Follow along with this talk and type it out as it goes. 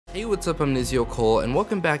Hey, what's up? I'm Nizio Cole, and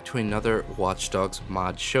welcome back to another Watch Dogs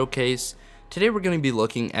mod showcase. Today we're going to be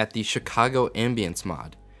looking at the Chicago Ambience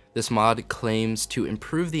mod. This mod claims to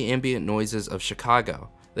improve the ambient noises of Chicago.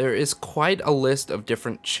 There is quite a list of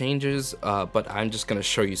different changes, but I'm just going to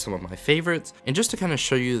show you some of my favorites. And just to kind of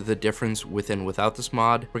show you the difference with and without this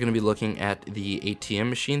mod, we're going to be looking at the ATM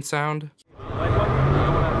machine sound.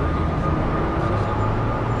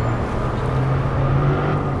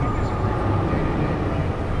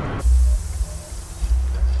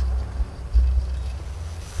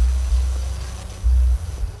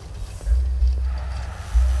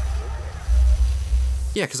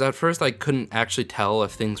 Yeah, because at first I couldn't actually tell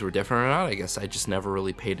if things were different or not. I guess I just never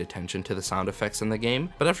really paid attention to the sound effects in the game.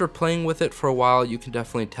 But after playing with it for a while, you can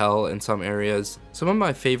definitely tell in some areas. Some of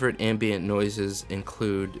my favorite ambient noises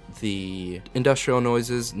include the industrial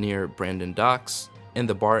noises near Brandon Docks and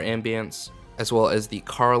the bar ambience, as well as the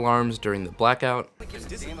car alarms during the blackout.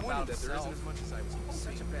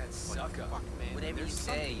 Whatever you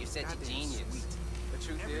say, you're such a genius. The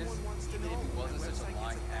truth is, even if he wasn't such a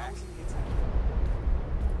lying hack,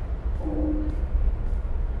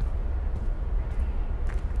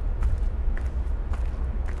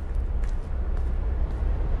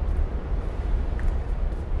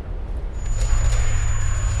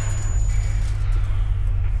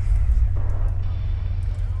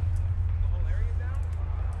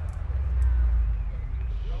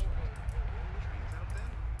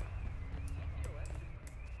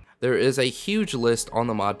 There is a huge list on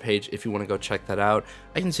the mod page if you want to go check that out.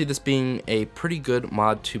 I can see this being a pretty good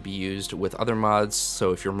mod to be used with other mods,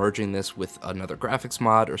 so if you're merging this with another graphics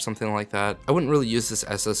mod or something like that. I wouldn't really use this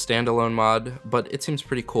as a standalone mod, but it seems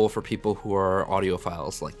pretty cool for people who are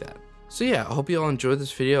audiophiles like that. So yeah, I hope you all enjoyed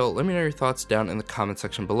this video. Let me know your thoughts down in the comment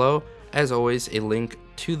section below. As always, a link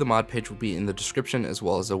to the mod page will be in the description as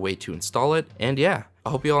well as a way to install it. And yeah,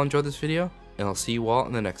 I hope you all enjoyed this video, and I'll see you all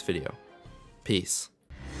in the next video. Peace.